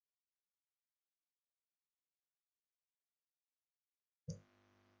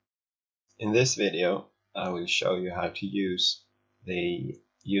In this video, I will show you how to use the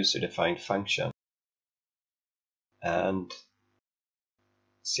user-defined function and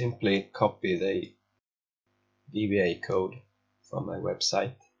simply copy the VBA code from my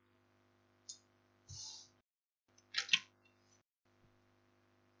website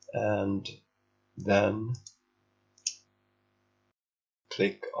and then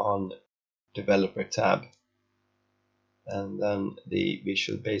click on Developer tab and then the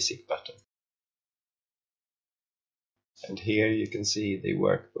Visual Basic button. And here you can see the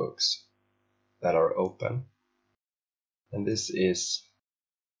workbooks that are open, and this is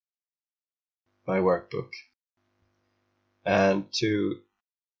my workbook. And to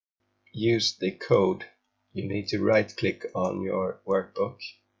use the code, you need to right click on your workbook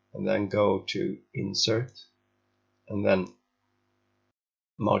and then go to Insert and then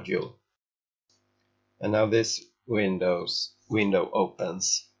Module. And now this window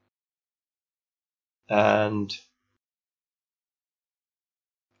opens, and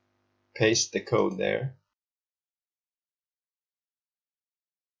paste the code there.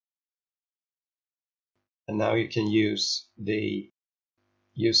 And now you can use the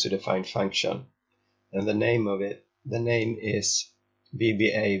user-defined function, and the name is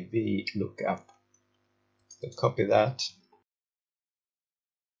VBA VLOOKUP. So copy that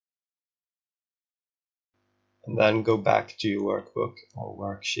and then go back to your workbook or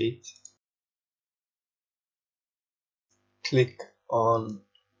worksheet. Click on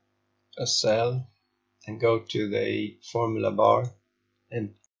a cell and go to the formula bar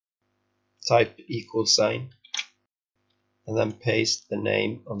and type $, and then paste the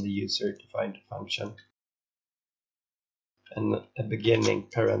name of the user-defined function and a beginning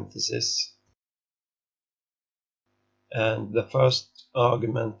parenthesis. And the first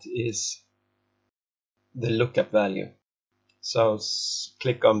argument is the lookup value. So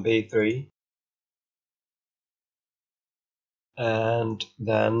click on B3 and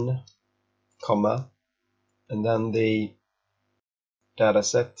then comma and then the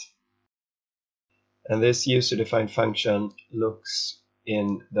dataset. And this user-defined function looks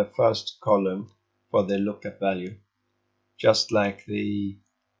in the first column for the lookup value, just like the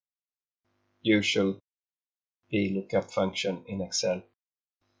usual VLOOKUP function in Excel.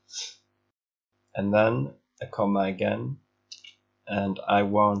 And then a comma again, and I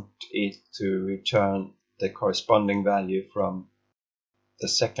want it to return the corresponding value from the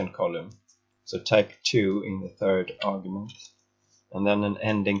second column. So type 2 in the third argument, and then an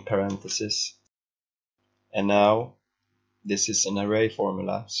ending parenthesis. And now this is an array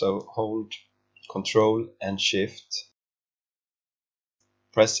formula, so hold Control and Shift,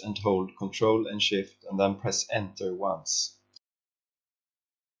 press and hold Control and Shift, and then press Enter once.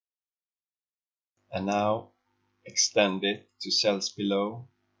 And now extend it to cells below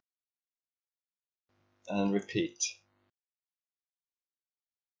and repeat.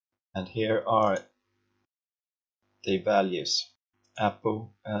 And here are the values,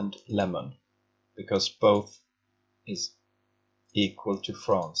 apple and lemon, because both is equal to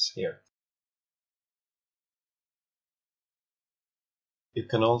France here. You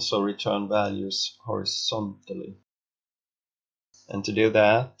can also return values horizontally. And to do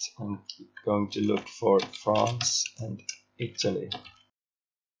that, I'm going to look for France and Italy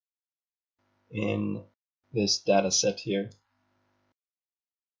in this data set here.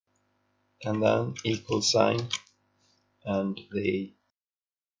 And then $, and the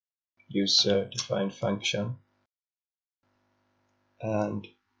user-defined function. And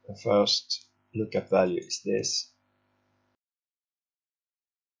the first lookup value is this.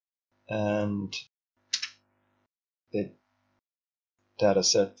 And the data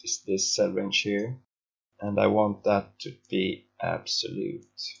set is this cell range here. And I want that to be absolute,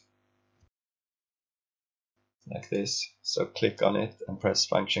 like this. So click on it and press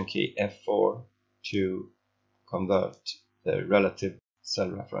function key F4 to convert the relative cell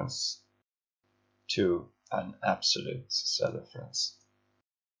reference to an absolute cell reference.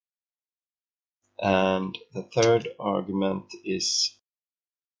 And the third argument is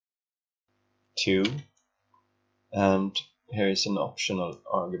 2, and here is an optional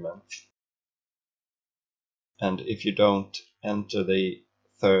argument. And if you don't enter the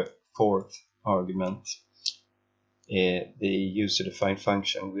fourth argument, the user-defined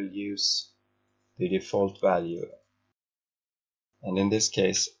function will use the default value. And in this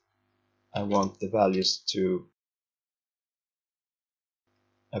case, I want the values to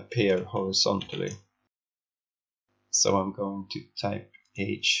appear horizontally. So I'm going to type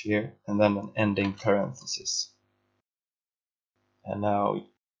H here and then an ending parenthesis. And now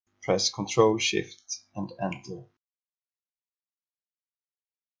press Ctrl Shift and Enter.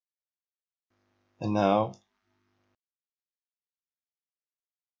 And now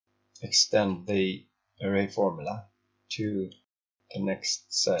extend the array formula to the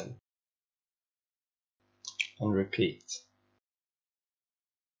next cell and repeat.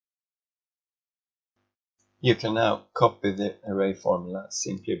 You can now copy the array formula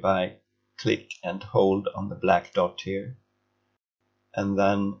simply by click and hold on the black dot here and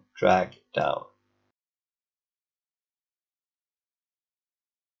then drag down.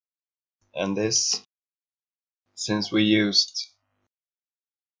 And this, since we used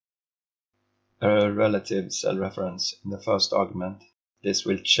a relative cell reference in the first argument, this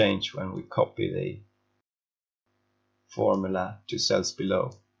will change when we copy the formula to cells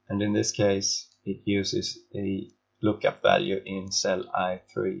below. And in this case, it uses the lookup value in cell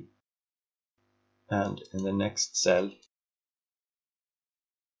I3. And in the next cell,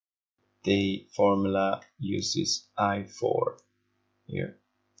 the formula uses I4 here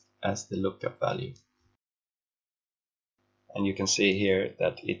as the lookup value. And you can see here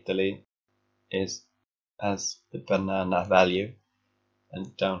that Italy has the banana value,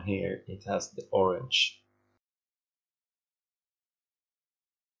 and down here it has the orange.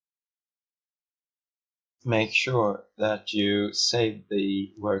 Make sure that you save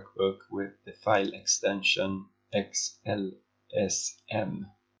the workbook with the file extension XLSM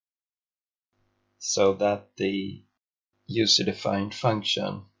so that the user-defined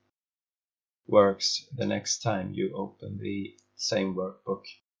function works the next time you open the same workbook.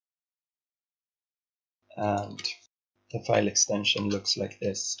 And the file extension looks like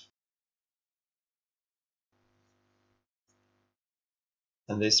this.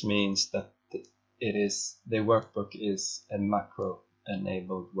 And this means that the workbook is a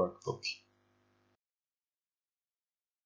macro-enabled workbook.